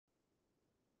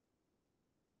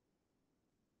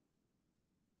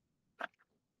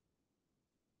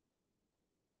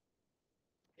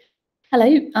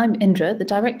Hello, I'm Indra, the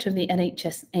Director of the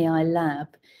NHS AI Lab.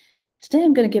 Today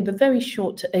I'm going to give a very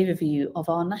short overview of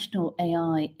our National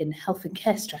AI in Health and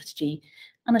Care strategy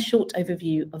and a short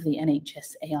overview of the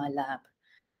NHS AI Lab.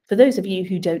 For those of you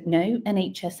who don't know,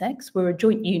 NHSX, we're a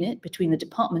joint unit between the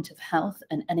Department of Health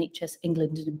and NHS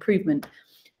England and Improvement,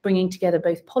 bringing together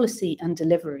both policy and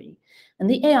delivery. And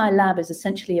the AI Lab is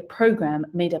essentially a programme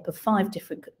made up of 5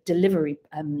 different delivery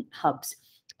hubs.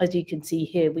 As you can see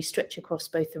here, we stretch across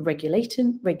both the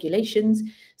regulations,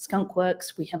 skunk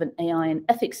works, we have an AI and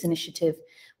ethics initiative.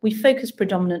 We focus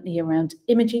predominantly around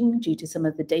imaging due to some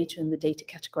of the data and the data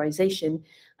categorization,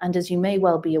 and as you may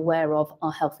well be aware of,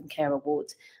 our health and care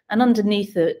awards. And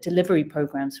underneath the delivery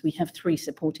programs, we have 3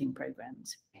 supporting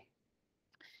programs.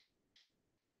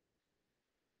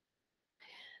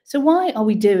 So why are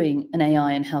we doing an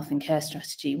AI and health and care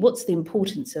strategy? What's the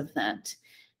importance of that?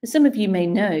 As some of you may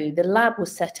know, the lab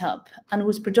was set up and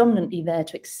was predominantly there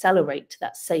to accelerate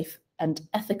that safe and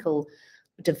ethical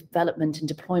development and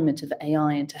deployment of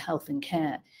AI into health and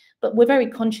care. But we're very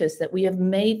conscious that we have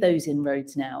made those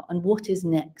inroads now, and what is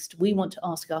next? We want to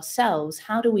ask ourselves,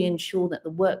 how do we ensure that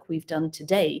the work we've done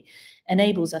today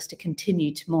enables us to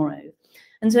continue tomorrow?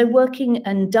 And so working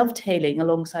and dovetailing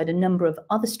alongside a number of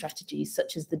other strategies,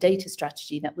 such as the data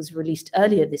strategy that was released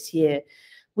earlier this year,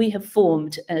 we have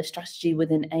formed a strategy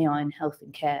within AI in health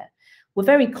and care. We're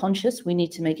very conscious we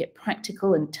need to make it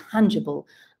practical and tangible,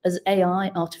 as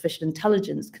AI, artificial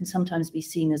intelligence, can sometimes be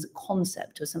seen as a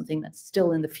concept or something that's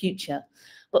still in the future.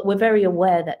 But we're very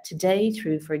aware that today,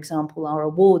 through, for example, our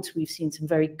awards, we've seen some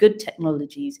very good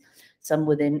technologies, some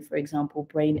within, for example,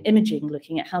 brain imaging,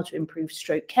 looking at how to improve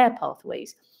stroke care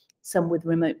pathways, some with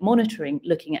remote monitoring,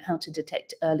 looking at how to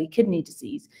detect early kidney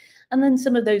disease, and then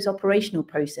some of those operational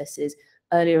processes.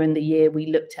 Earlier in the year, we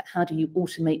looked at how do you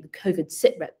automate the COVID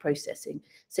SITREP processing,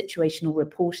 situational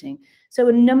reporting. So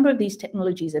a number of these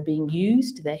technologies are being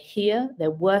used, they're here, they're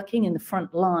working in the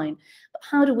front line, but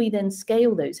how do we then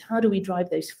scale those? How do we drive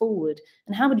those forward?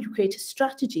 And how would you create a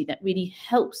strategy that really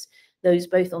helps those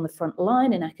both on the front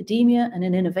line in academia and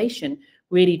in innovation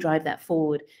really drive that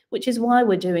forward, which is why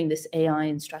we're doing this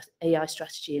AI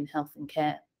strategy in health and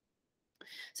care.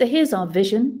 So here's our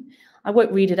vision. I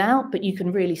won't read it out, but you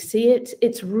can really see it.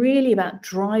 It's really about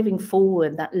driving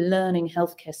forward that learning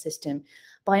healthcare system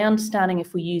by understanding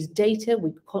if we use data,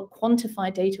 we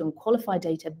quantify data and qualify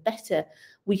data better,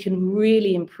 we can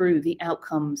really improve the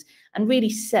outcomes and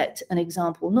really set an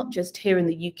example, not just here in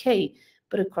the UK,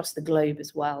 but across the globe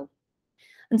as well.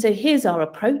 And so here's our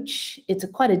approach. It's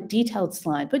quite a detailed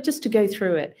slide, but just to go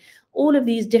through it, all of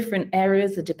these different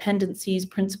areas, the dependencies,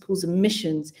 principles, and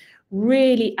missions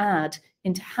really add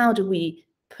into how do we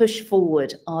push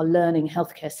forward our learning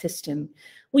healthcare system.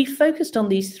 We focused on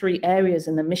these 3 areas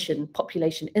in the mission: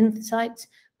 population insights,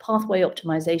 pathway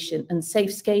optimization, and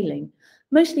safe scaling,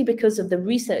 mostly because of the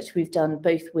research we've done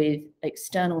both with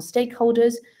external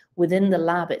stakeholders within the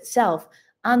lab itself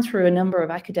and through a number of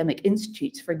academic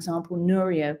institutes, for example,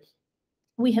 Nurio.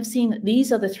 We have seen that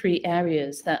these are the 3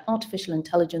 areas that artificial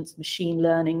intelligence, machine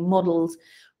learning, models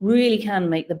really can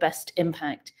make the best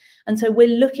impact. And so we're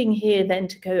looking here then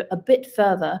to go a bit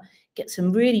further, get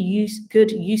some really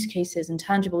good use cases and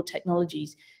tangible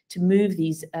technologies to move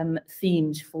these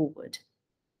themes forward.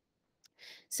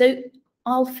 So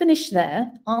I'll finish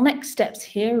there. Our next steps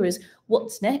here is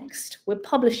what's next. We're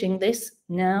publishing this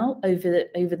now over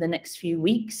the next few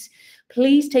weeks.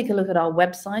 Please take a look at our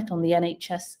website on the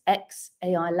NHSX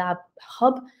AI Lab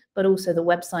Hub, but also the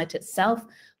website itself,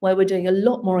 where we're doing a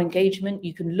lot more engagement.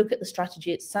 You can look at the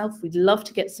strategy itself. We'd love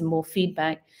to get some more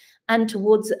feedback. And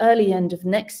towards the early end of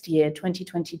next year,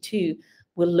 2022,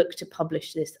 we'll look to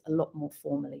publish this a lot more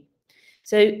formally.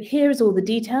 So here's all the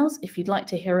details. If you'd like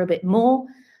to hear a bit more,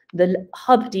 the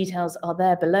hub details are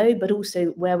there below, but also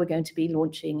where we're going to be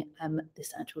launching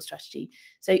this actual strategy.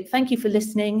 So thank you for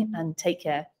listening and take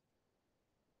care.